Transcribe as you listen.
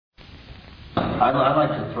I'd like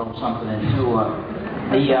to throw something in too.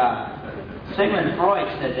 Sigmund Freud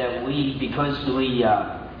said that because we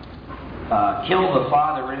killed the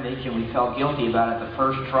father image and we felt guilty about it. The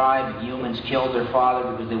first tribe of humans killed their father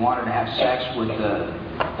because they wanted to have sex with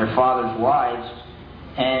their father's wives,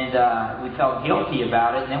 and we felt guilty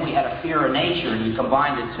about it. And then we had a fear of nature, and you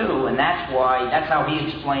combined the two, and that's how he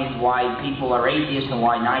explained why people are atheists and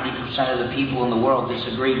why 90% of the people in the world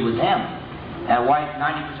disagreed with him, and why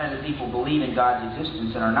 90% of the people believe in God's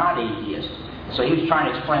existence and are not atheists. So he was trying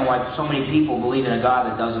to explain why so many people believe in a God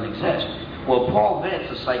that doesn't exist. Well, Paul Vitz,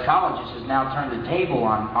 a psychologist, has now turned the table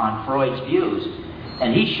on Freud's views.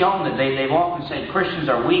 And he's shown that they've often said Christians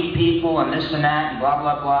are weak people and this and that and blah,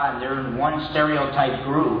 blah, blah, and they're in one stereotype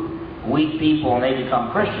group, weak people, and they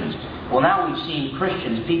become Christians. Well, now we've seen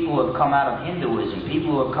Christians, people who have come out of Hinduism,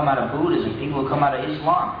 people who have come out of Buddhism, people who have come out of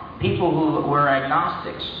Islam, people who were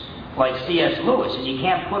agnostics, like C.S. Lewis, and you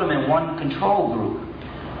can't put them in one control group.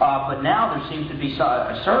 But now there seems to be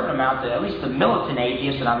a certain amount, at least the militant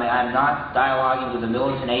atheists, and I'm not dialoguing with the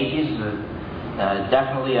militant atheists,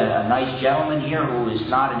 definitely a nice gentleman here who is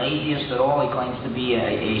not an atheist at all. He claims to be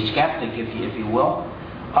a skeptic, if you will.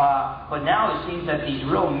 But now it seems that these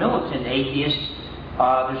real militant atheists,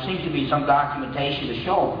 there seems to be some documentation to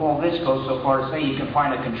show. Paul Vitz goes so far to say you can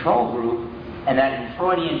find a control group, and that in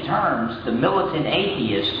Freudian terms, the militant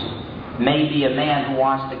atheist may be a man who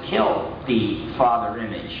wants to kill the father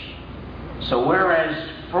image. So whereas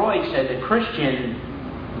Freud said the Christian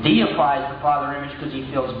deifies the father image because he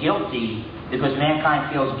feels guilty, because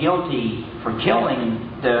mankind feels guilty for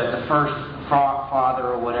killing the first father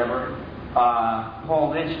or whatever,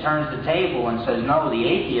 Paul Vitz turns the table and says, no, the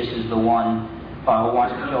atheist is the one who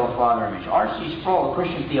wants to kill a father image. R.C. Sproul, a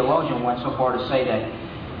Christian theologian, went so far to say that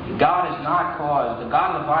the God of the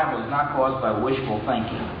Bible is not caused by wishful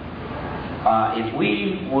thinking. If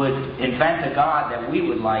we would invent a God that we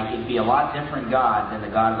would like, it'd be a lot different God than the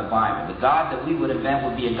God of the Bible. The God that we would invent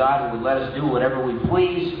would be a God who would let us do whatever we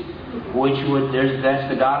please, that's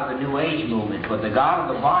the God of the New Age movement. But the God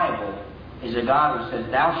of the Bible is a God who says,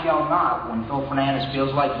 thou shalt not, when Phil Fernandes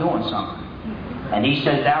feels like doing something. And he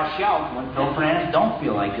says, thou shalt, when Phil Fernandes don't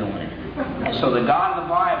feel like doing it. And so the God of the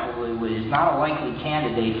Bible is not a likely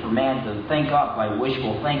candidate for man to think up by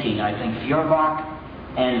wishful thinking. I think Feuerbach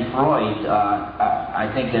and Freud,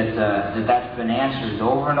 I think that's been answered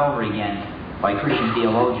over and over again by Christian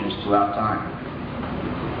theologians throughout time.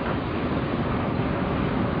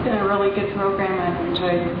 It's been a really good program. I've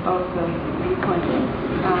enjoyed both the viewpoints.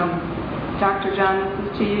 Dr. John,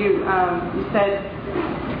 this is to you. You said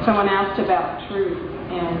someone asked about truth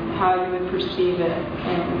and how you would perceive it,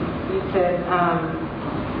 and you said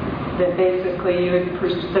that basically you would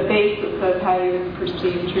the basis of how you would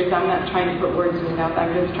perceive truth. I'm not trying to put words in your mouth. I'm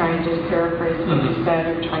just trying to paraphrase what you said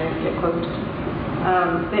or trying to get close to it.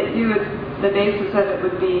 That the basis of it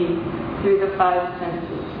would be through the five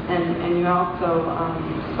senses, and you also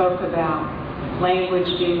spoke about language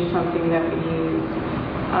being something that we use.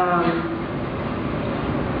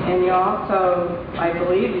 And you also, I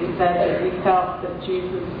believe you said that you felt that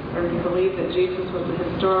Jesus, or you believe that Jesus was a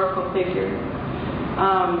historical figure.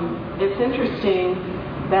 It's interesting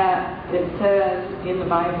that it says in the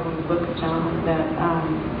Bible, in the book of John,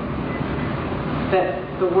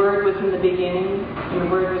 that the Word was in the beginning, and the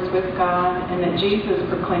Word was with God, and that Jesus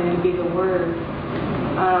proclaimed to be the Word.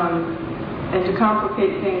 And to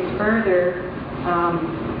complicate things further,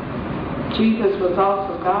 Jesus was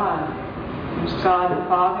also God. There's God the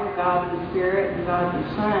Father, God the Spirit, and God the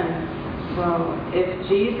Son. Well, if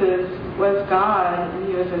Jesus was God and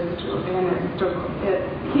he is a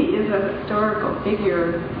historical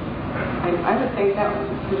figure, I would think that was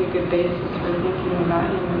a pretty good basis for thinking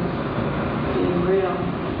about him as being real.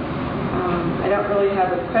 I don't really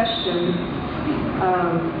have a question,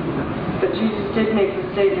 but Jesus did make the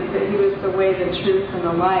statement that he was the way, the truth, and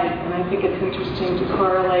the light, and I think it's interesting to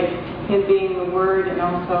correlate him being the Word and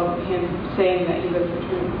also him saying that he was the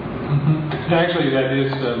truth. Mm-hmm. Actually, that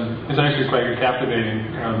is actually quite a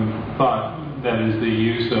captivating thought. That is the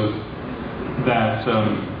use of that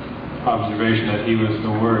observation that he was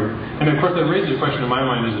the Word. And of course, that raises a question in my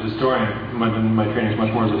mind as a historian. My training is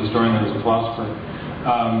much more as a historian than as a philosopher.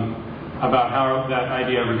 About how that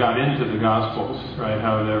idea ever got into the Gospels, right?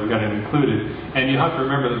 How it ever got included. And you have to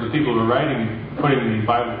remember that the people who were putting the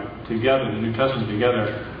Bible together, the New Testament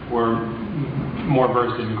together, were more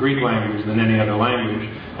versed in Greek language than any other language,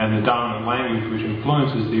 and the dominant language which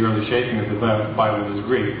influences the early shaping of the Bible is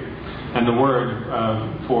Greek. And the word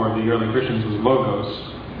for the early Christians was logos,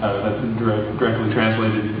 that directly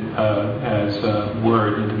translated as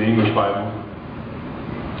word into the English Bible.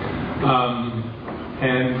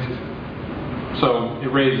 And So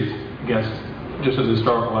it raises, I guess, just at a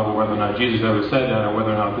historical level, whether or not Jesus ever said that, or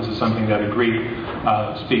whether or not this is something that a Greek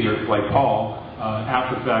speaker like Paul,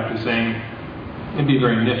 after the fact, is saying, it'd be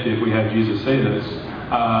very nifty if we had Jesus say this,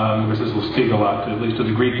 because this will speak a lot to, at least to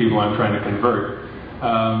the Greek people I'm trying to convert.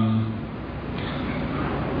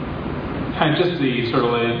 And just the sort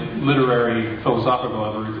of literary, philosophical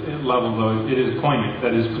level, though, it is poignant.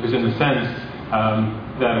 That is, because in a sense,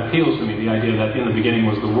 that appeals to me, the idea that in the beginning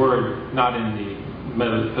was the Word, not in the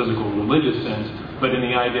metaphysical religious sense, but in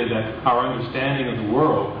the idea that our understanding of the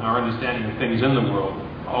world, our understanding of things in the world,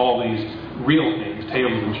 all these real things,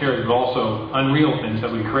 tables and chairs, but also unreal things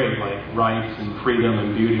that we create, like rights and freedom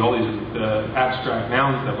and beauty, all these abstract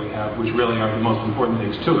nouns that we have, which really are the most important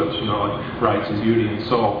things to us, like rights and beauty and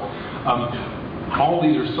soul. All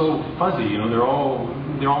these are so fuzzy, they're all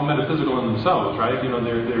metaphysical in themselves, right?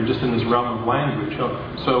 They're just in this realm of language.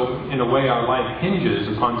 So in a way, our life hinges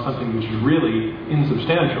upon something which is really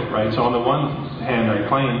insubstantial, right? So on the one hand, I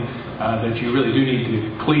claim that you really do need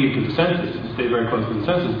to cleave to the senses and stay very close to the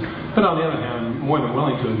senses. But on the other hand, I'm more than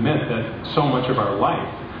willing to admit that so much of our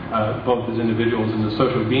life, both as individuals and as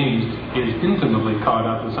social beings, is intimately caught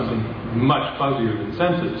up with something much fuzzier than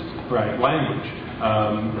senses, right? Language.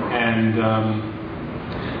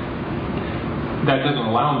 That doesn't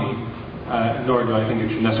allow me, nor do I think it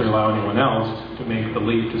should necessarily allow anyone else to make the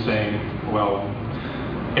leap to saying, well,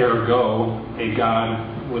 ergo, a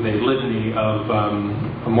God with a litany of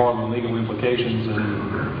moral and legal implications,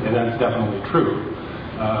 and that's definitely true.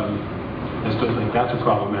 I still think that's a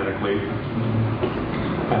problematic leap.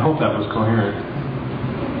 I hope that was coherent.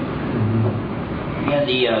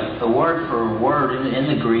 Yeah, the word for word in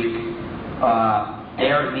the Greek,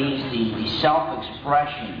 there it means the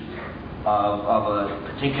self-expression of a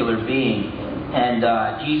particular being. And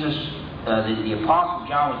Jesus, the Apostle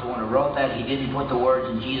John was the one who wrote that. He didn't put the words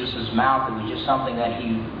in Jesus' mouth. It was just something that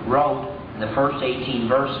he wrote in the first 18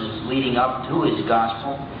 verses leading up to his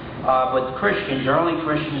gospel. But Christians, early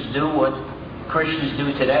Christians, do what Christians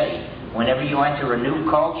do today. Whenever you enter a new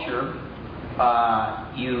culture,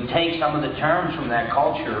 you take some of the terms from that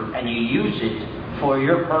culture and you use it for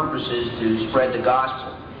your purposes to spread the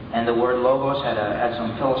gospel. And the word logos had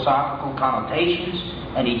some philosophical connotations,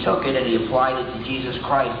 and he took it and he applied it to Jesus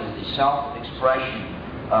Christ as the self-expression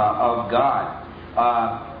of God.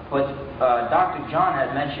 But Dr. John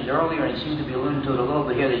had mentioned earlier, and he seems to be alluding to it a little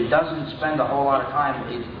bit here, that he doesn't spend a whole lot of time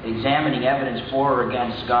examining evidence for or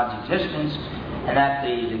against God's existence, and that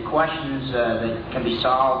the questions that can be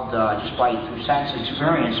solved just by through sense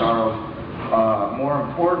experience are of more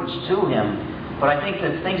importance to him. But I think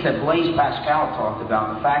the things that Blaise Pascal talked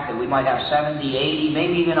about, the fact that we might have 70, 80,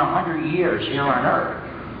 maybe even 100 years here on earth.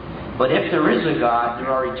 But if there is a God, there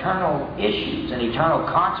are eternal issues and eternal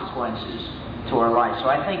consequences to our life. So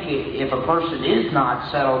I think if a person is not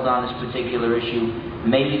settled on this particular issue,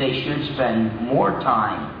 maybe they should spend more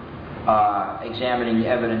time examining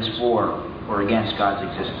evidence for or against God's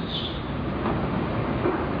existence.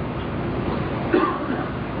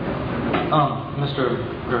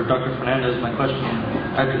 Dr. Fernandes, my question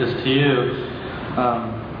after this to you.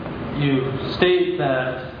 You state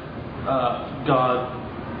that God,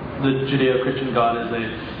 the Judeo-Christian God, is an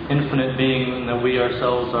infinite being, and that we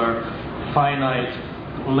ourselves are finite,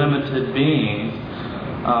 limited beings.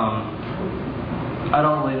 I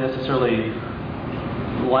don't really necessarily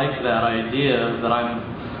like that idea that I'm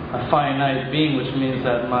a finite being, which means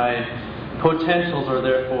that my potentials are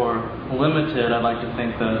therefore limited. I'd like to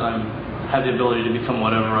think that I have the ability to become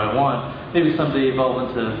whatever I want. Maybe someday evolve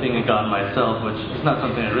into being a God myself, which is not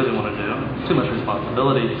something I really want to do. It's too much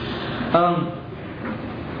responsibility.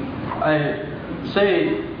 I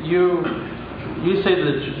say you say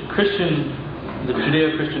the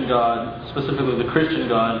Judeo-Christian God, specifically the Christian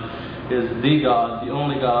God, is the God, the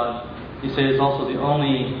only God. You say it's also the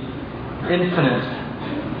only infinite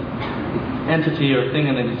entity or thing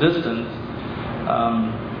in existence.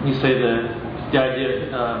 You say that the idea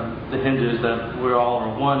that hinges that we're all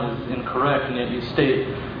are one is incorrect, and yet you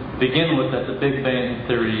begin with that the Big Bang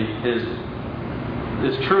Theory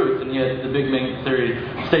is truth, and yet the Big Bang Theory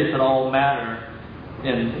states that all matter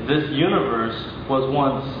in this universe was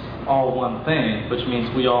once all one thing, which means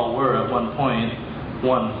we all were at one point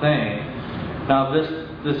one thing. Now the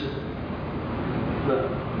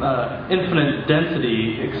infinite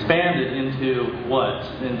density expanded into what?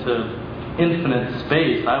 Into infinite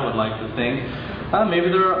space, I would like to think. Maybe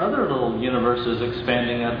there are other little universes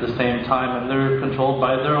expanding at the same time, and they're controlled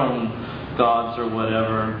by their own gods or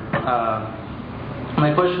whatever.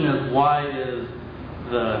 My question is, why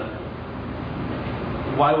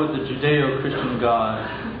would the Judeo-Christian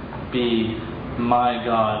God be my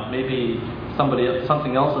God? Maybe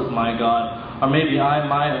something else is my God, or maybe I'm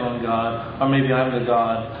my own God, or maybe I'm the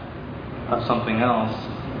God of something else.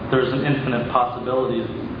 There's an infinite possibilities.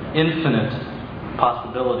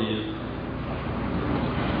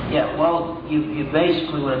 Yeah, well, you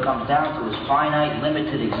basically, what it comes down to is finite,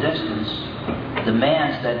 limited existence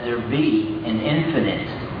demands that there be an infinite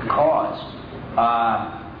cause.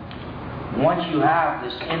 Once you have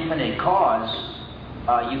this infinite cause,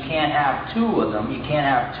 you can't have two of them. You can't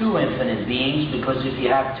have two infinite beings, because if you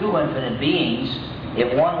have two infinite beings,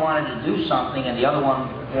 if one wanted to do something and the other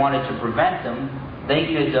one wanted to prevent them, they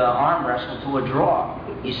could arm wrestle to a draw.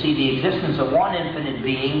 You see, the existence of one infinite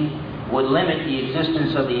being would limit the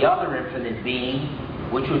existence of the other infinite being,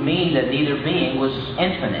 which would mean that neither being was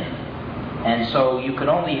infinite. And so you could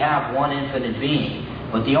only have one infinite being.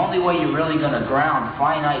 But the only way you're really going to ground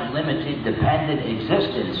finite, limited, dependent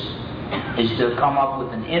existence is to come up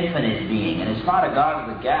with an infinite being. And it's not a God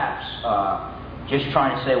of the gaps, just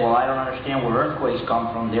trying to say, well, I don't understand where earthquakes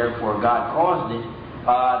come from, therefore God caused it.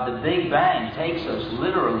 The Big Bang takes us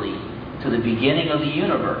literally to the beginning of the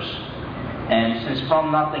universe. And since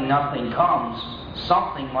from nothing, nothing comes,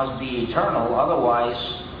 something must be eternal, otherwise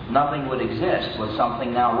nothing would exist, but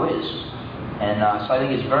something now is. And so I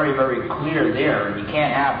think it's very, very clear there, and you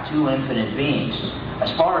can't have two infinite beings.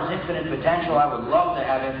 As far as infinite potential, I would love to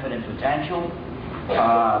have infinite potential.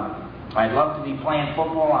 I'd love to be playing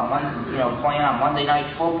football on playing on Monday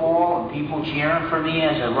Night Football, and people cheering for me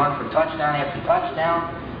as I run for touchdown after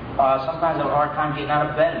touchdown. Sometimes I have a hard time getting out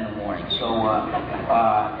of bed in the morning. So,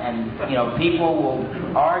 people will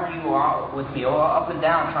argue with me up and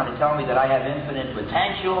down, trying to tell me that I have infinite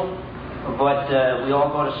potential, but we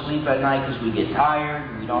all go to sleep at night because we get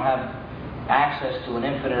tired. We don't have access to an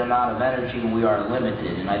infinite amount of energy, and we are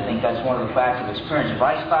limited. And I think that's one of the facts of experience. If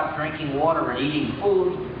I stop drinking water and eating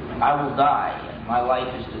food, I will die. My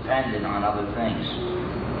life is dependent on other things.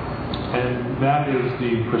 And that is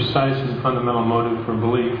the precise and fundamental motive for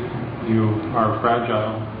belief. You are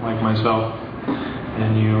fragile, like myself,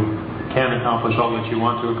 and you can't accomplish all that you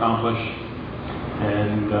want to accomplish,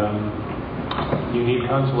 and you need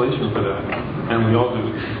consolation for that, and we all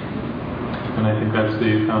do. And I think that's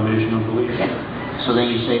the foundation of belief. So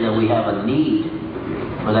then you say that we have a need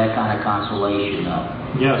for that kind of consolation,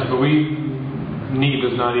 Yes, but need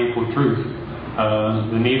does not equal truth.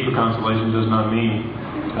 The need for consolation does not mean...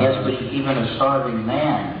 yes, but even a starving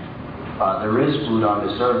man, there is food on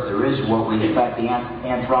this earth. There is what we, in fact, the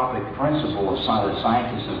anthropic principle of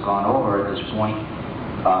scientists have gone over at this point.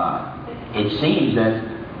 It seems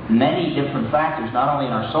that many different factors, not only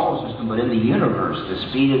in our solar system, but in the universe, the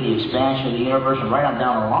speed of the expansion of the universe, and right on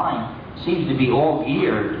down the line, seems to be all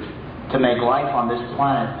geared to make life on this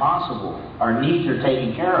planet possible. Our needs are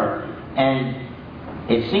taken care of. And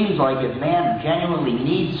it seems like if man genuinely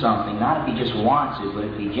needs something, not if he just wants it, but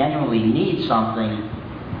if he genuinely needs something,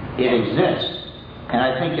 it exists. And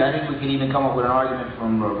I think we can even come up with an argument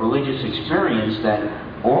from religious experience that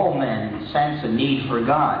all men sense a need for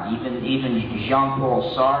God. Even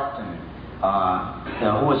Jean-Paul Sartre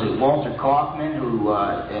and Walter Kaufman,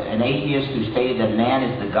 an atheist who stated that man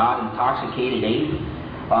is the God-intoxicated ape.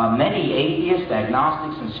 Many atheists,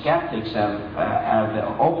 agnostics, and skeptics have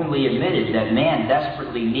openly admitted that man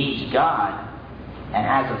desperately needs God and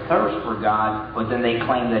has a thirst for God, but then they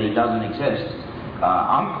claim that he doesn't exist.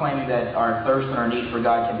 I'm claiming that our thirst and our need for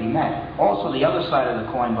God can be met. Also, the other side of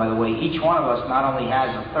the coin, by the way, each one of us not only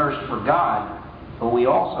has a thirst for God, but we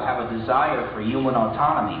also have a desire for human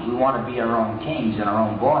autonomy. We want to be our own kings and our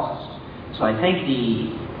own bosses. So I think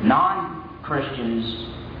the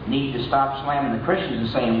non-Christians need to stop slamming the Christians and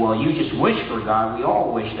saying, well, you just wish for God. We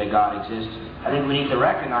all wish that God exists. I think we need to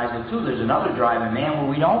recognize that, too. There's another drive in man where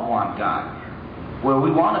we don't want God, where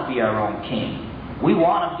we want to be our own king. We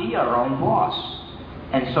want to be our own boss.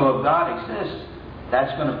 And so if God exists,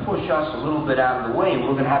 that's going to push us a little bit out of the way, and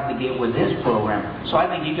we're going to have to get with His program. So I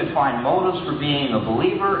think you can find motives for being a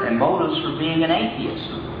believer and motives for being an atheist.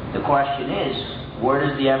 The question is, where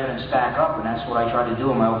does the evidence stack up? And that's what I try to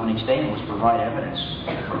do in my opening statement, was provide evidence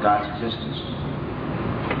for God's existence.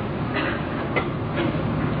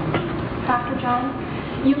 Dr. John,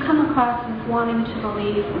 you come across as wanting to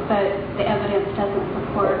believe, but the evidence doesn't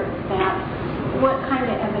support that. What kind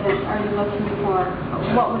of evidence are you looking for?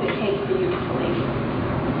 What would it take for you to believe?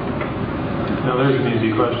 Now there's an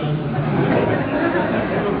easy question.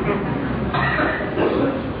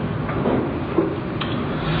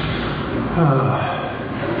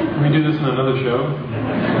 Can we do this in another show?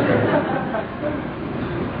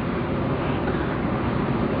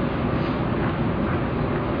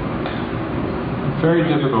 Very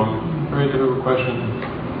difficult question.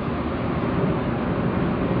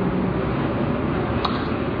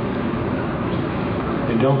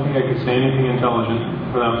 don't think I could say anything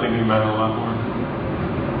intelligent without thinking about it a lot more.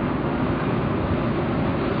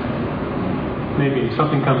 Maybe if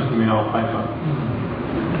something comes to me, I'll pipe up.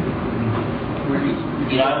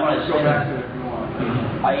 I want to say that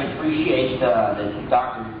I appreciate that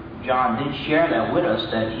Dr. John did share that with us,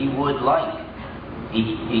 that he would like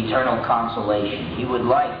eternal consolation. He would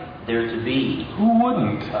like there to be. Who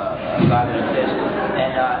wouldn't? God that exists.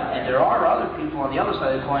 And there are other people on the other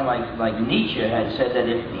side of the coin, like Nietzsche had said, that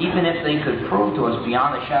even if they could prove to us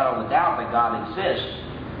beyond a shadow of a doubt that God exists,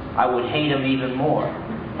 I would hate him even more.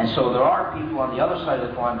 And so there are people on the other side of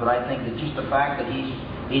the coin, but I think that just the fact that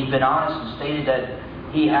he's been honest and stated that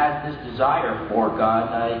he has this desire for God,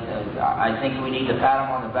 I think we need to pat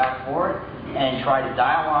him on the back for it and try to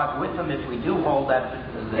dialogue with him if we do hold that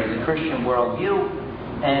the Christian worldview,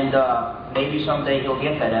 and maybe someday he'll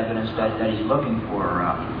get that evidence that he's looking for.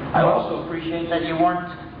 I also appreciate that you weren't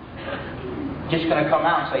just going to come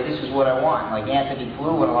out and say, this is what I want. Like Anthony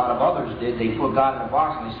Flew and a lot of others did. They put God in a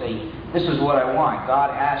box and they say, this is what I want.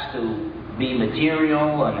 God has to be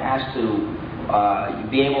material and has to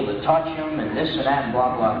be able to touch him and this and that and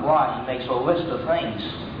blah, blah, blah. He makes a list of things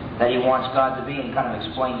that he wants God to be and kind of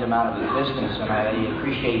explains them out of existence. And I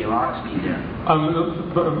appreciate your honesty there.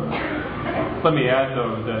 Let me add,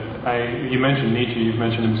 though, that you mentioned Nietzsche, you've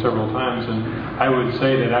mentioned him several times, and I would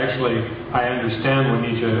say that actually I understand what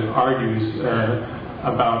Nietzsche argues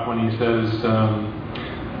about when he says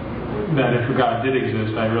that if God did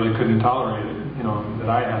exist, I really couldn't tolerate it. That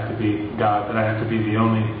I have to be God, that I have to be the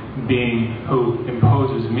only being who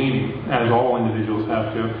imposes meaning, as all individuals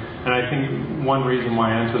have to. And I think one reason why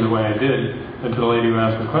I answered the way I did to the lady who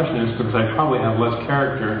asked the question is because I probably have less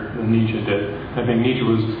character than Nietzsche did. I think Nietzsche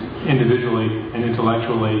was individually and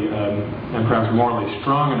intellectually and perhaps morally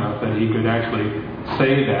strong enough that he could actually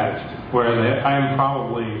say that, whereas I am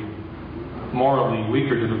probably morally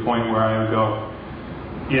weaker to the point where I would go,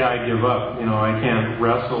 yeah, I give up. I can't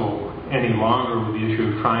wrestle any longer with the issue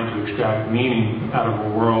of trying to extract meaning out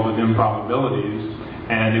of a world of improbabilities,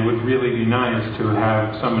 and it would really be nice to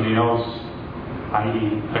have somebody else,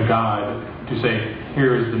 i.e. a God, to say,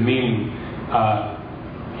 here is the meaning,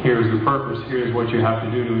 here is the purpose, here is what you have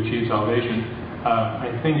to do to achieve salvation.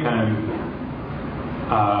 I think I'm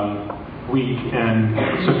weak and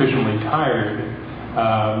sufficiently tired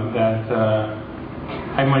that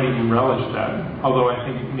I might even relish that, although I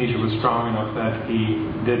think Nietzsche was strong enough that he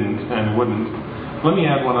didn't and wouldn't. Let me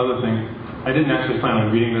add one other thing. I didn't actually plan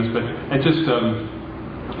on reading this, but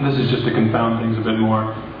this is just to confound things a bit more,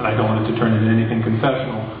 and I don't want it to turn into anything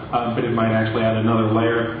confessional, but it might actually add another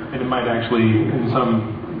layer, and it might actually, in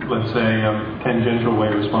some, let's say, tangential way,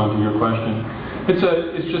 respond to your question. It's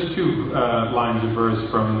just two lines of verse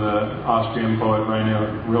from the Austrian poet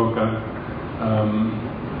Rainer Rilke.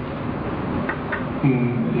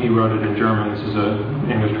 He wrote it in German. This is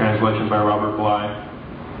an English translation by Robert Bly.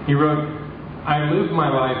 He wrote, I live my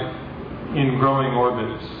life in growing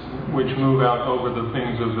orbits which move out over the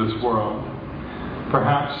things of this world.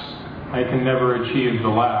 Perhaps I can never achieve the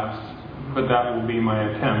last, but that will be my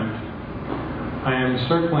attempt. I am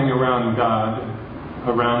circling around God,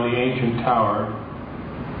 around the ancient tower,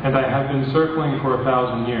 and I have been circling for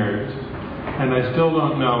 1,000 years, and I still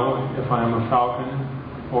don't know if I am a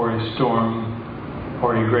falcon or a storm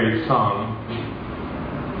or a great song.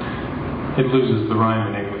 It loses the rhyme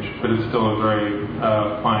in English, but it's still a very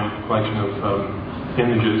fine collection of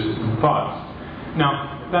images and thoughts.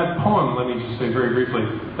 Now, that poem, let me just say very briefly,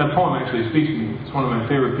 that poem actually speaks to me. It's one of my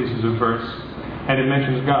favorite pieces of verse, and it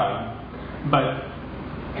mentions God. But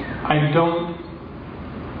I don't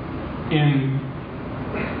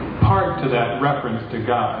impart to that reference to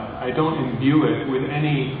God. I don't imbue it with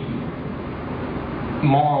any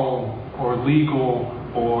moral or legal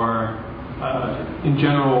or, in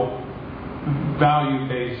general,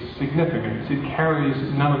 value-based significance. It carries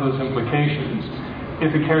none of those implications.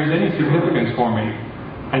 If it carries any significance for me,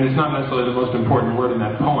 and it's not necessarily the most important word in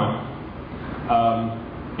that poem,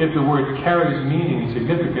 if the word carries meaning and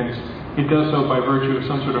significance, it does so by virtue of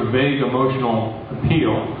some sort of vague emotional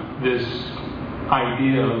appeal, this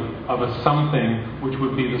idea of a something which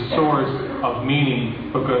would be the source of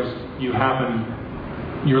meaning because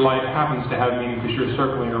your life happens to have meaning because you're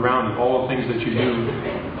circling around it. All the things that you do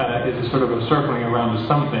is a sort of a circling around of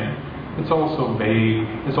something. It's also vague.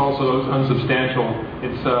 It's also unsubstantial.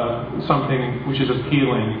 It's something which is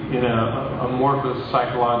appealing in a amorphous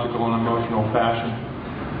psychological and emotional fashion.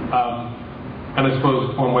 And I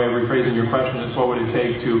suppose one way of rephrasing your question is what would it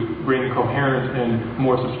take to bring coherent and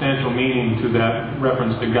more substantial meaning to that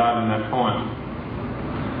reference to God in that poem?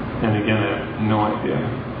 And again, I have no idea.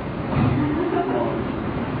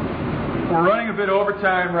 We're running a bit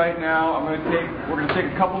overtime right now. We're going to take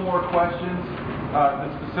a couple more questions.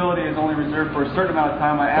 This facility is only reserved for a certain amount of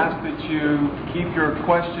time. I ask that you keep your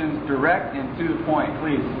questions direct and to the point,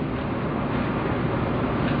 please.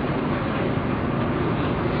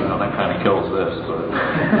 Well, that kind of kills this, but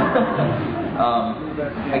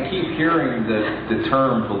I keep hearing the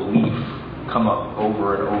term belief come up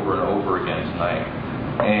over and over and over again tonight,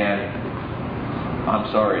 and I'm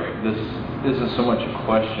sorry, this isn't so much a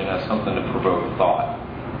question as something to provoke thought,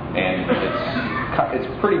 and it's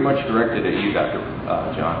pretty much directed at you, Dr.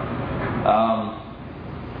 John.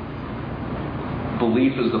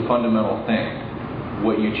 Belief is the fundamental thing,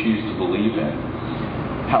 what you choose to believe in.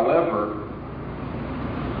 However,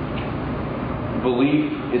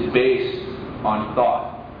 belief is based on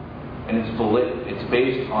thought, and it's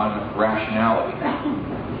based on rationality.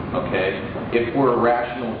 Okay? If we're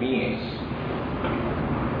rational beings.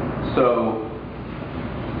 So,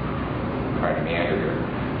 I'm trying to meander here.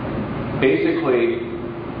 Basically,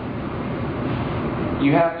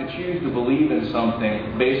 you have to choose to believe in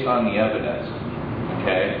something based on the evidence.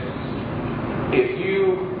 Okay? If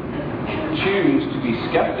you choose to be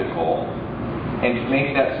skeptical and to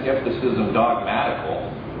make that skepticism dogmatical,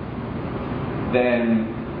 then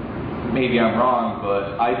maybe I'm wrong,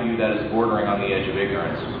 but I view that as bordering on the edge of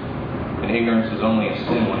ignorance. And ignorance is only a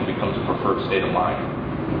sin when it becomes a preferred state of mind.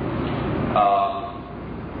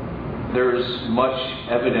 There's much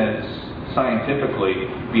evidence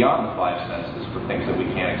scientifically beyond the five senses for things that we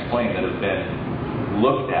can't explain that have been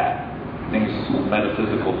looked at, things,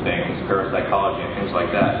 metaphysical things, parapsychology and things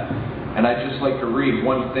like that. And I'd just like to read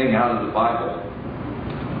one thing out of the Bible,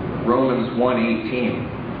 Romans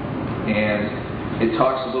 1:18, and it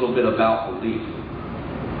talks a little bit about belief.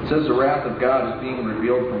 It says, "The wrath of God is being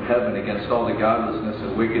revealed from heaven against all the godlessness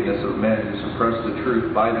and wickedness of men who suppress the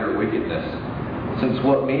truth by their wickedness. Since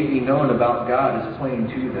what may be known about God is plain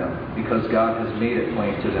to them, because God has made it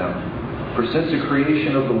plain to them. For since the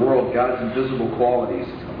creation of the world, God's invisible qualities,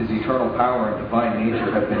 His eternal power and divine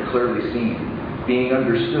nature have been clearly seen, being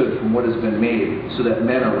understood from what has been made, so that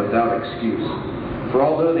men are without excuse. For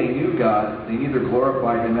although they knew God, they neither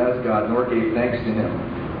glorified Him as God nor gave thanks to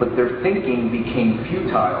Him. But their thinking became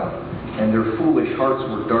futile, and their foolish hearts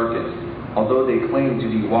were darkened. Although they claimed to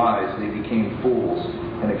be wise, they became fools,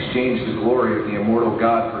 and exchanged the glory of the immortal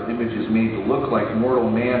God for images made to look like mortal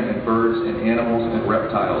man and birds and animals and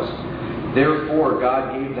reptiles. Therefore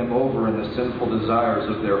God gave them over in the sinful desires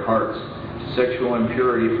of their hearts to sexual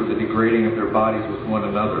impurity for the degrading of their bodies with one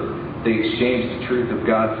another. They exchanged the truth of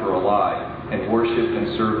God for a lie, and worshipped and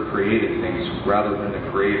served created things rather than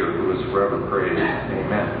the Creator who is forever praised."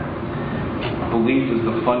 Amen. Belief is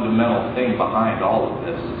the fundamental thing behind all of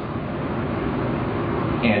this.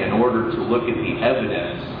 And in order to look at the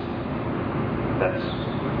evidence, that's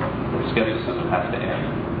where skepticism has to end.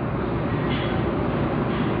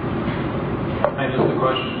 Thanks for the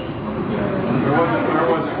question. There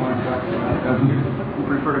wasn't one. You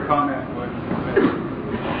prefer to comment?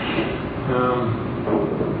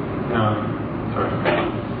 Sorry.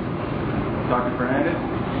 Dr. Fernandes?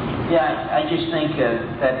 Yeah, I just think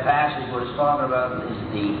that passage what it's talking about is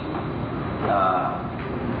the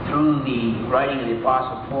through the writing of the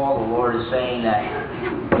Apostle Paul, the Lord is saying that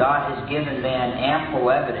God has given man ample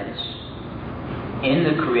evidence in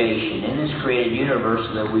the creation, in this created universe,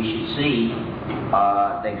 so that we should see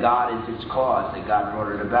that God is its cause, that God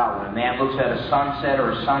brought it about. When a man looks at a sunset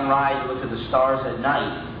or a sunrise, looks at the stars at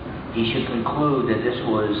night, he should conclude that this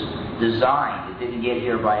was designed. It didn't get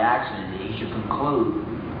here by accident. He should conclude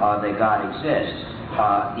that God exists.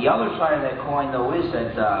 The other side of that coin, though, is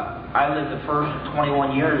that I lived the first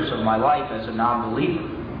 21 years of my life as a non-believer.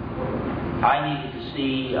 I needed to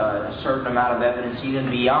see a certain amount of evidence even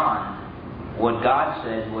beyond what God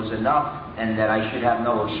said was enough, and that I should have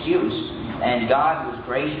no excuse. And God was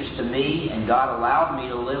gracious to me, and God allowed me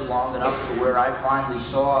to live long enough to where I finally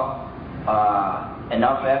saw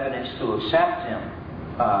enough evidence to accept Him,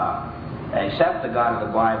 accept the God of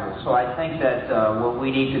the Bible. So I think that what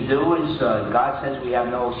we need to do is, God says we have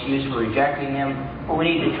no excuse for rejecting Him, but we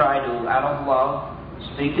need to try to, out of love,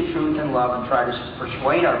 speak the truth in love and try to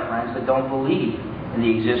persuade our friends that don't believe in the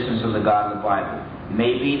existence of the God of the Bible.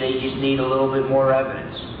 Maybe they just need a little bit more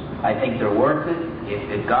evidence. I think they're worth it.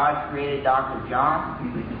 If God created Dr.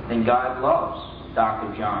 John, then God loves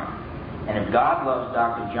Dr. John. And if God loves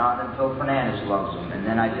Dr. John, then Phil Fernandes loves him. And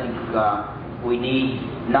then I think we need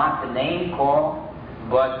not the name call,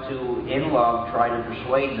 but to, in love, try to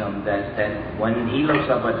persuade them that when he looks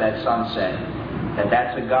up at that sunset,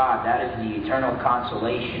 that's a God, that is the eternal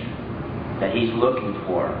consolation that He's looking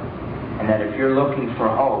for. And that if you're looking for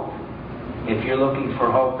hope, if you're looking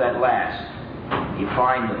for hope that lasts, you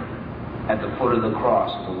find them at the foot of the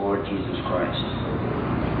cross of the Lord Jesus Christ.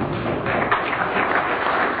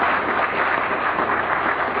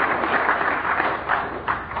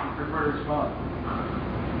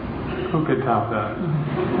 Who could top that?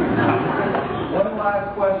 One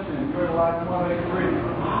last question. You're the last one to agree.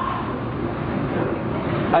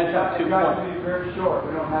 I just have 2 It's got points. to be very short.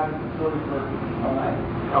 We don't have a facility for all night.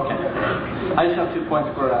 Okay. I just have 2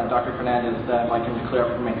 points for Dr. Fernandes that I'd like him to clear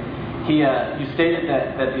up for me. You stated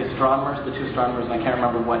that the astronomers, the 2 astronomers, and I can't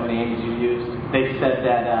remember what names you used, they said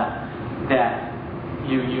that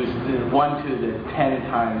you used 1 to the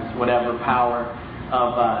 10 times whatever power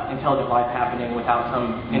of intelligent life happening without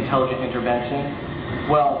some intelligent intervention.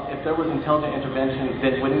 Well, if there was intelligent intervention,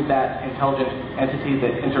 then wouldn't that intelligent entity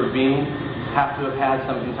that intervened have to have had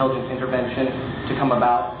some intelligent intervention to come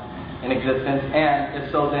about in existence? And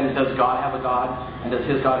if so, then does God have a God? And does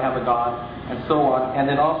his God have a God? And so on. And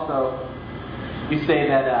then also, you say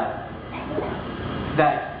that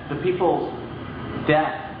the people's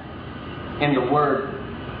death in the Word,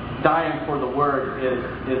 dying for the Word,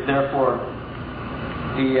 is therefore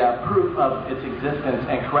the proof of its existence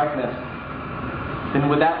and correctness.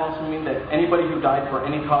 Then would that also mean that anybody who died for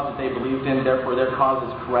any cause that they believed in, therefore their cause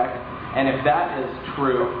is correct? And if that is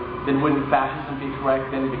true, then wouldn't fascism be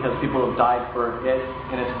correct then, because people have died for it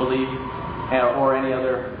in its belief, or any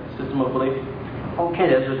other system of belief?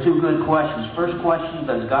 Okay, those are 2 good questions. First question,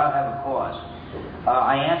 does God have a cause?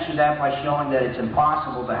 I answered that by showing that it's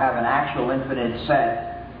impossible to have an actual infinite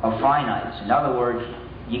set of finites. In other words,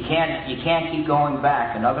 you can't keep going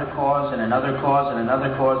back, another cause and another cause and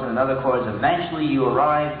another cause and another cause. Eventually you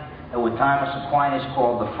arrive at what Thomas Aquinas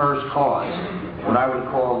called the first cause, what I would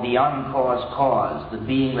call the uncaused cause, the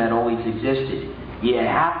being that always existed. You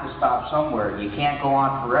have to stop somewhere. You can't go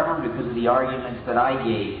on forever because of the arguments that I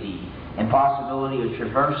gave, the impossibility of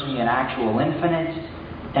traversing an actual infinite,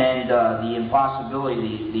 and the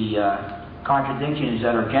impossibility, the contradictions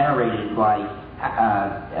that are generated by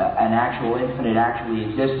an actual infinite actually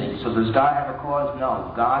existing. So does God have a cause?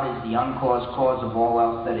 No. God is the uncaused cause of all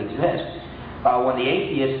else that exists. When the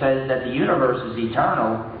atheist says that the universe is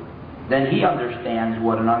eternal, then he understands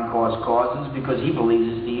what an uncaused cause is because he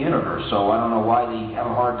believes it's the universe. So I don't know why they have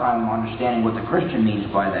a hard time understanding what the Christian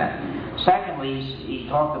means by that. Secondly, he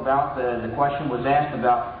talked about, the question was asked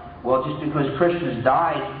about, well, just because Christians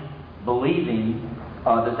died believing,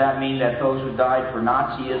 does that mean that those who died for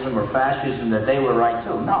Nazism or fascism, that they were right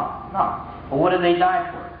too? No. But what did they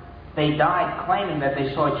die for? They died claiming that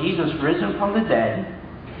they saw Jesus risen from the dead,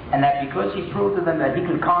 and that because he proved to them that he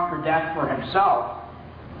could conquer death for himself,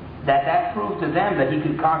 that proved to them that he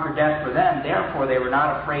could conquer death for them, therefore they were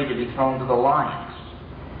not afraid to be thrown to the lions.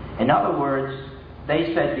 In other words,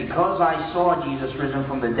 they said, because I saw Jesus risen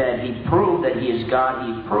from the dead, he proved that he is God,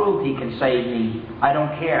 he proved he can save me, I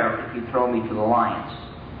don't care if you throw me to the lions.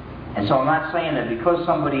 And so I'm not saying that because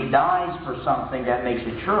somebody dies for something that makes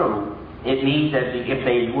it true, it means that if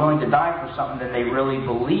they're willing to die for something, then they really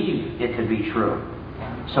believe it to be true.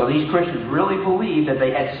 So these Christians really believed that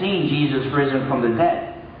they had seen Jesus risen from the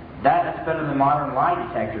dead. That's better than modern lie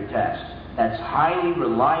detector tests. That's highly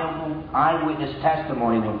reliable eyewitness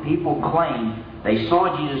testimony when people claim they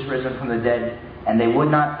saw Jesus risen from the dead and they would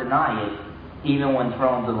not deny it even when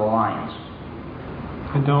thrown to the lions.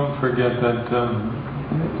 And don't forget that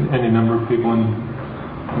any number of people in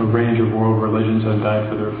a range of world religions have died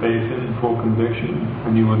for their faith in full conviction,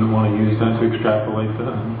 and you wouldn't want to use that to extrapolate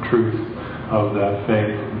the truth of that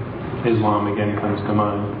faith. Islam again comes to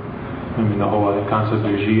mind. I mean, the whole concept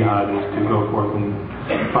of jihad is to go forth and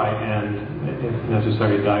fight and, if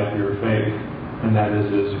necessary, die for your faith. And that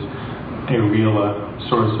is a real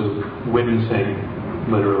source of witnessing,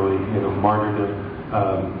 literally, martyrdom,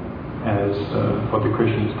 as what the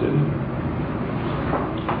Christians did.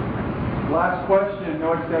 Last question,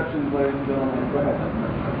 no exceptions, ladies and gentlemen. Go ahead.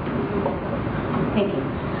 Thank you.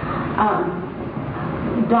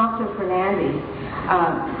 Dr. Fernandes,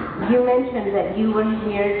 you mentioned that you were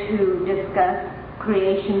here to discuss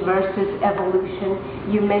creation versus evolution.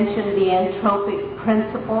 You mentioned the anthropic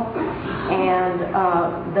principle and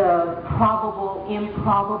the probable,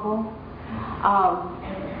 improbable.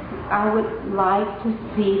 I would like to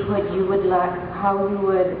see how you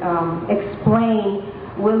would explain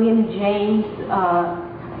William James'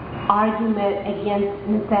 argument against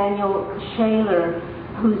Nathaniel Shaler,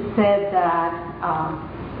 who said that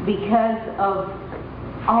because of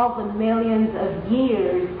all the millions of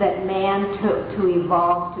years that man took to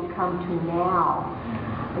evolve to come to now,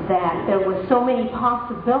 that there were so many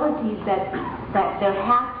possibilities that there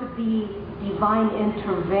had to be divine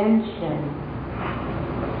intervention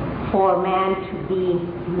for man to be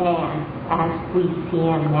man as we see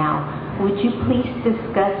him now. Would you please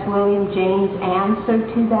discuss William James' answer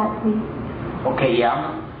to that, please? Okay,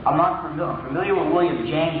 yeah, I'm not familiar with William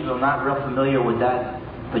James, but I'm not real familiar with that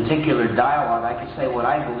particular dialogue. I can say what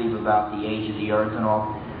I believe about the age of the earth and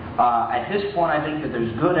all. At this point, I think that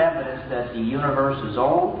there's good evidence that the universe is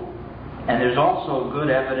old, and there's also good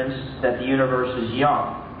evidence that the universe is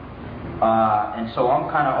young. And so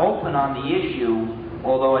I'm kind of open on the issue,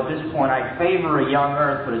 although at this point I favor a young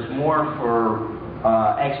earth, but it's more for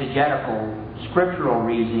exegetical, scriptural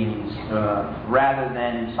reasons rather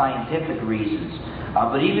than scientific reasons.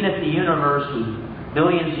 But even if the universe was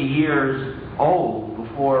billions of years old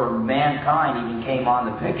before mankind even came on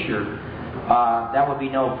the picture, that would be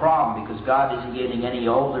no problem, because God isn't getting any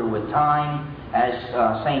older with time. As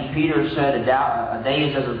St. Peter said, a day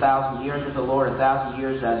is as 1,000 years with the Lord, 1,000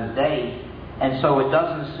 years as a day. And so it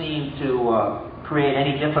doesn't seem to create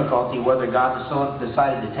any difficulty whether God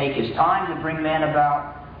decided to take his time to bring man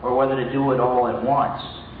about, or whether to do it all at once.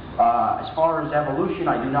 As far as evolution,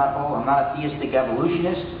 I'm not a theistic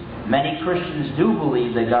evolutionist. Many Christians do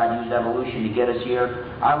believe that God used evolution to get us here.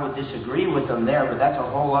 I would disagree with them there, but that's a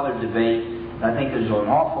whole other debate. And I think there's an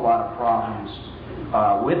awful lot of problems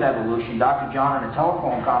with evolution. Dr. John, in a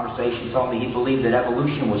telephone conversation, told me he believed that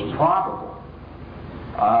evolution was probable.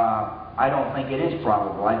 I don't think it is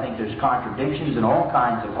probable. I think there's contradictions and all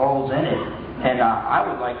kinds of holes in it. And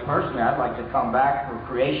I'd like to come back for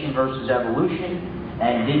creation versus evolution,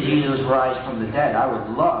 and did Jesus rise from the dead? I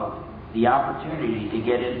would love the opportunity to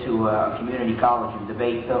get into a community college and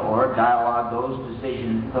debate or dialogue those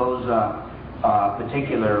decisions, those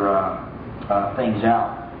particular things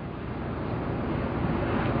out.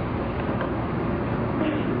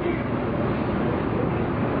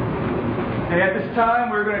 Okay, at this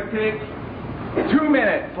time we're going to take 2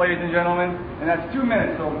 minutes, ladies and gentlemen, and that's 2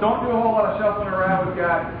 minutes, so don't do a whole lot of shuffling around. We've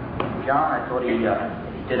got John. I thought he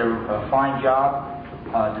did a fine job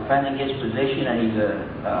defending his position, and he's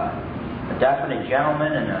a definite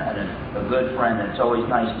gentleman and a good friend. And it's always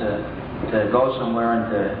nice to go somewhere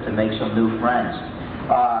and to make some new friends.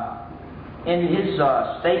 In his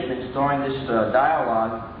statements during this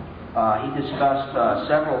dialogue, he discussed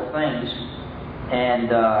several things,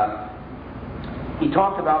 and he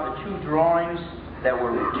talked about the two drawings that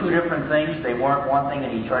were two different things. They weren't one thing,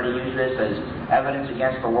 and he tried to use this as evidence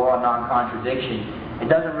against the law of non-contradiction. It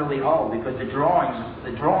doesn't really hold, because the drawing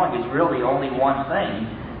is really only one thing,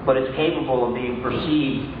 but it's capable of being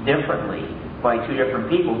perceived differently by two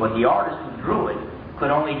different people. But the artist who drew it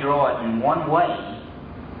could only draw it in one way,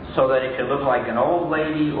 so that it could look like an old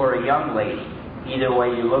lady or a young lady. Either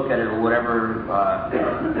way you look at it, or whatever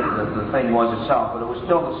the thing was itself, but it was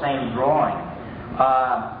still the same drawing.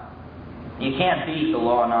 You can't beat the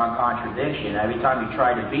law of non-contradiction. Every time you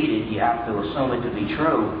try to beat it, you have to assume it to be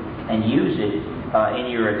true and use it in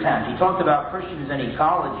your attempt. He talked about Christians and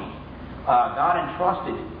ecology. God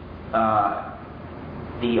entrusted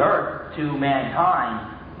the earth to mankind,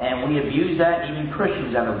 and we abuse that. Even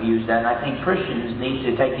Christians have abused that, and I think Christians need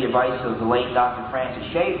to take the advice of the late Dr. Francis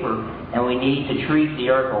Schaeffer, and we need to treat the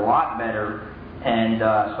earth a lot better. And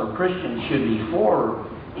so Christians should be for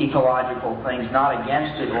ecological things, not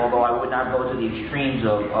against it, although I would not go to the extremes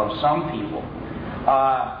of some people.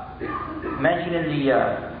 Mentioned in the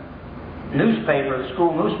newspaper, the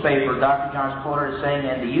school newspaper, Dr. John's quoted as saying,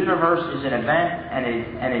 "And the universe is an event,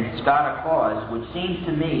 and it's got a cause," which seems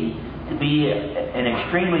to me to be an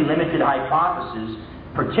extremely limited hypothesis,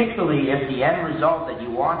 particularly if the end result that you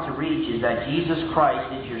want to reach is that Jesus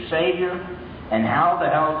Christ is your Savior. And how the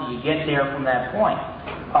hell do you get there from that point?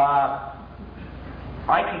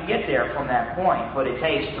 I can get there from that point, but it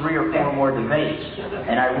takes 3 or 4 more debates.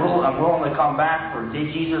 And I'm willing to come back for,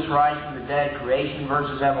 did Jesus rise from the dead, creation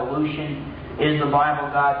versus evolution, is the Bible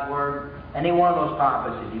God's Word? Any one of those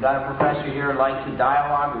topics. If you got a professor here who'd like to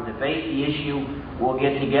dialogue or debate the issue, we'll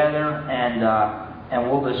get together and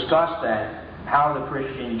we'll discuss that, how the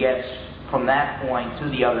Christian gets from that point to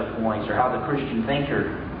the other points, or how the Christian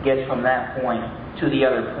thinker gets from that point to the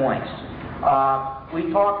other points. We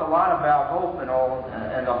talked a lot about hope and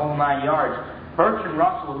the whole 9 yards. Bertrand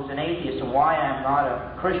Russell, who's an atheist, and Why I Am Not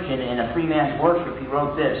a Christian, in A Free Man's Worship, he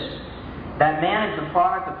wrote this: that man is the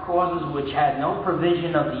product of causes which had no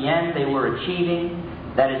provision of the end they were achieving,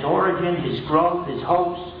 that his origin, his growth, his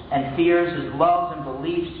hopes and fears, his loves and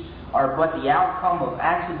beliefs are but the outcome of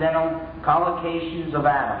accidental collocations of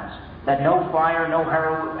atoms, that no fire, no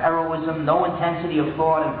heroism, no intensity of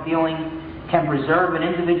thought and feeling can preserve an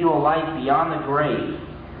individual life beyond the grave,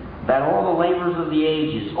 that all the labors of the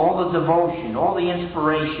ages, all the devotion, all the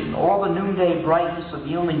inspiration, all the noonday brightness of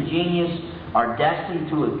human genius are destined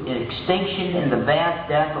to an extinction in the vast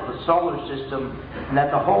death of the solar system, and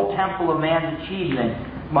that the whole temple of man's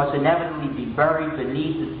achievement must inevitably be buried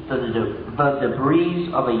beneath the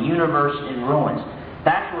debris of a universe in ruins.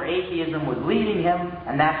 That's where atheism was leading him,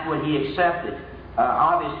 and that's what he accepted.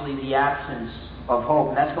 Obviously, the absence of hope.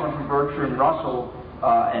 And that's coming from Bertrand Russell,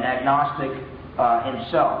 an agnostic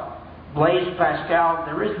himself. Blaise Pascal,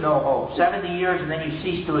 there is no hope. 70 years and then you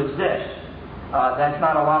cease to exist. That's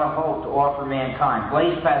not a lot of hope to offer mankind.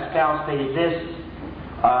 Blaise Pascal stated this: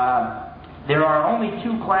 there are only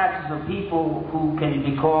two classes of people who can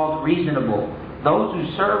be called reasonable. Those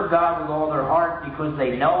who serve God with all their heart because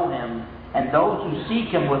they know Him, and those who seek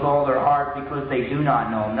Him with all their heart because they do not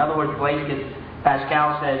know Him. In other words,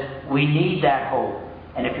 Pascal says, we need that hope.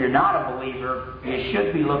 And if you're not a believer, you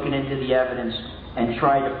should be looking into the evidence and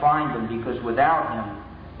try to find them, because without Him,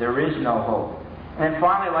 there is no hope. And then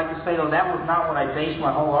finally, I'd like to say, though, that was not what I based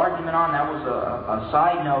my whole argument on. That was a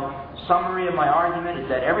side note. Summary of my argument is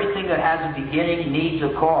that everything that has a beginning needs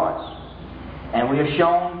a cause. And we have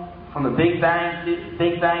shown from the Big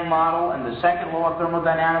Bang model and the second law of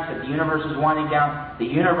thermodynamics that the universe is winding down. The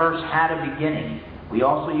universe had a beginning. We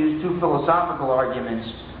also use two philosophical arguments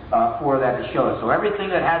for that to show it. So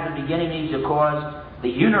everything that has a beginning needs a cause.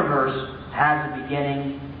 The universe has a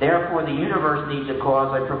beginning. Therefore, the universe needs a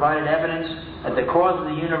cause. I provided evidence that the cause of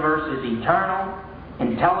the universe is eternal,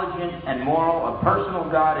 intelligent, and moral. A personal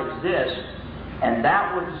God exists. And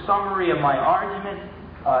that was the summary of my argument.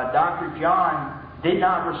 Dr. John did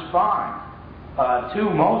not respond to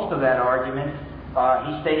most of that argument.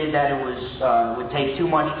 He stated that it would take too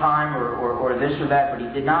much time or this or that, but he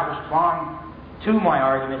did not respond to my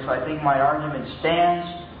argument, so I think my argument stands.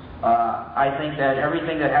 I think that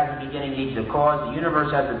everything that has a beginning needs a cause. The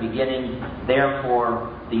universe has a beginning, therefore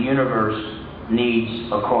the universe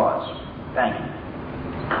needs a cause. Thank you.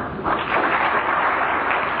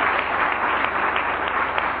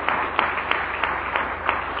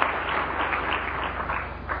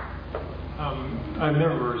 I've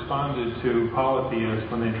never responded to polytheists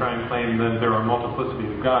when they try and claim that there are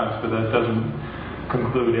multiplicity of gods, but that doesn't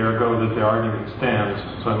conclude, ergo, that the argument stands.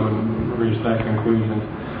 So I wouldn't reach that conclusion.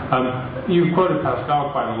 You quoted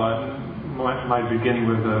Pascal quite a lot. Might begin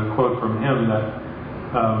with a quote from him that,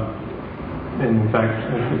 in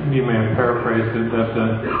fact, you may have paraphrased it, that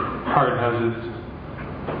the heart has its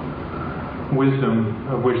wisdom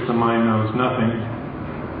of which the mind knows nothing.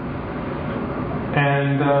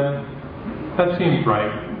 And that seems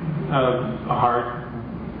right. A heart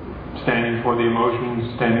standing for the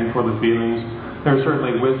emotions, standing for the feelings. There are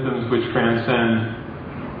certainly wisdoms which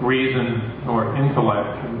transcend reason or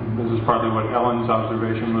intellect. And this is partly what Ellen's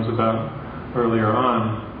observation was about earlier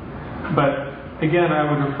on. But again, I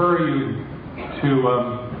would refer you to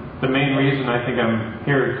the main reason I think I'm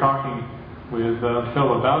here talking with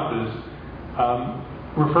Phil about this.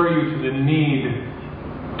 Refer you to the need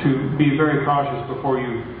to be very cautious before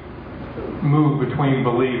you move between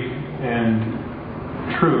belief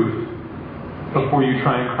and truth, before you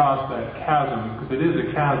try and cross that chasm, because it is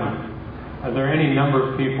a chasm. There are any number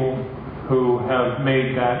of people who have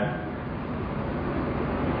made that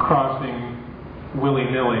crossing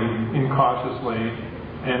willy-nilly, incautiously,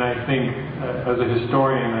 and I think as a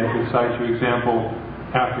historian I could cite you example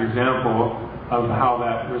after example of how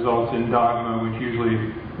that results in dogma, which usually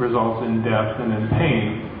results in death and in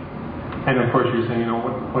pain. And of course you're saying,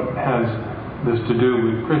 what has this to do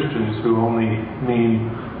with Christians who only mean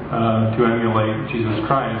to emulate Jesus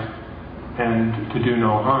Christ and to do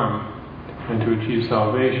no harm and to achieve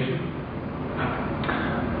salvation?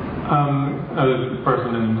 A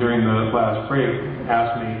person during the last break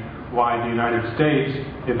asked me why the United States,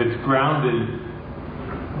 if it's grounded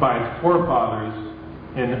by its forefathers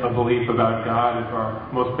in a belief about God, if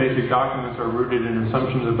our most basic documents are rooted in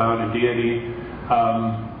assumptions about a deity,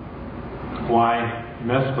 why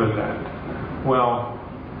mess with that? Well,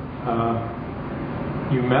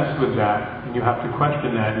 you mess with that, and you have to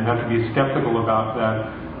question that, and you have to be skeptical about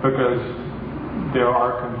that, because there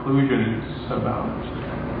are conclusions about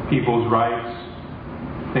people's rights,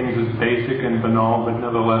 things as basic and banal, but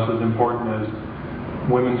nevertheless as important as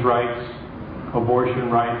women's rights,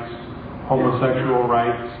 abortion rights, homosexual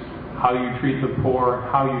rights, how you treat the poor,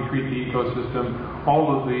 how you treat the ecosystem.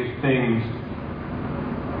 All of these things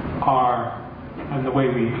are, and the way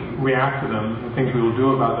we react to them, the things we will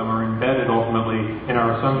do about them, are embedded ultimately in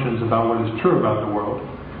our assumptions about what is true about the world.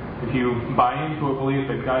 If you buy into a belief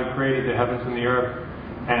that God created the heavens and the earth,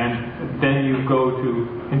 and then you go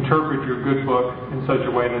to interpret your good book in such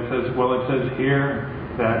a way that says, well, it says here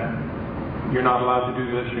that you're not allowed to do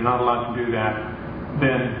this, you're not allowed to do that,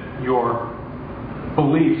 then your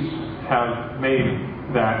beliefs have made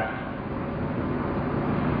that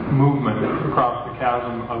movement across the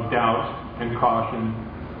chasm of doubt and caution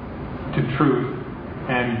to truth,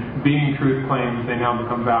 and being truth claims, they now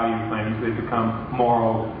become value claims. They become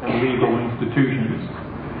moral and legal institutions.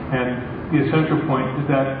 And the essential point is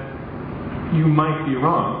that you might be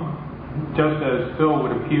wrong, just as Phil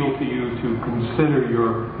would appeal to you to consider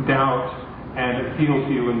your doubt and appeal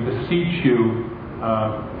to you and beseech you,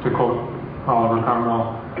 to quote Oliver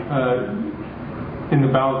Cromwell, in the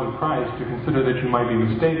bowels of Christ, to consider that you might be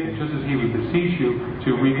mistaken, just as he would beseech you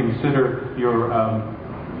to reconsider your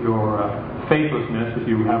faithlessness. If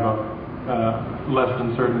you have a less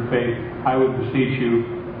than certain faith, I would beseech you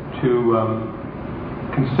to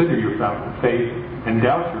consider your faith and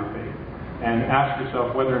doubt your faith, and ask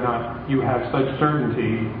yourself whether or not you have such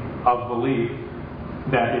certainty of belief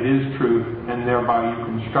that it is truth, and thereby you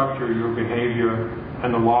can structure your behavior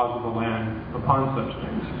and the laws of the land upon such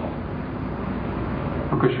things.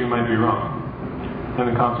 Because you might be wrong, and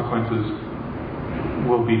the consequences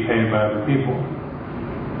will be paid by other people,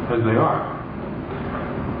 as they are.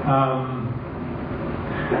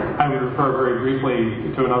 I would refer very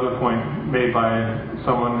briefly to another point made by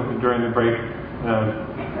someone during the break,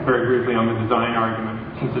 very briefly on the design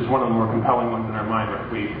argument, since it's one of the more compelling ones in our mind.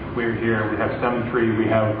 Right? We're here, we have symmetry, we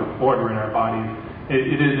have order in our bodies.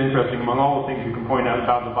 It is interesting, among all the things you can point out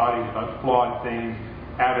about the bodies, about flawed things,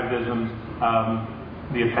 atavisms,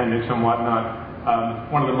 the appendix and whatnot.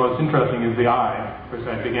 One of the most interesting is the eye. Of course,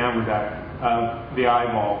 I began with that. The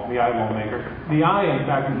eyeball maker. The eye, in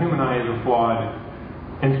fact, the human eye is a flawed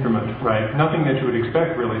instrument, right? Nothing that you would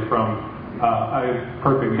expect really from a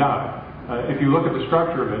perfect God. If you look at the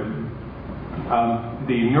structure of it,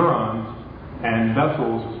 the neurons and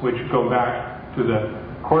vessels which go back to the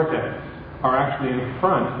cortex are actually in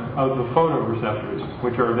front of the photoreceptors,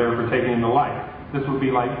 which are there for taking in the light. This would be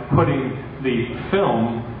like putting the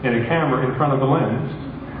film in a camera in front of the lens.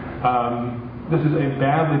 This is a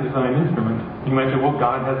badly designed instrument. You might say, well,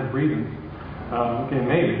 God has his reasons. Okay,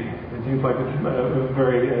 maybe. It seems like it's a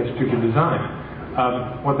very stupid design.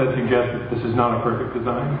 What that suggests is this is not a perfect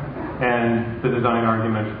design, and the design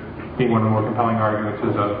argument, being one of the more compelling arguments,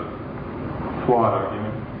 is a flawed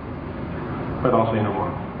argument. But I'll say no more.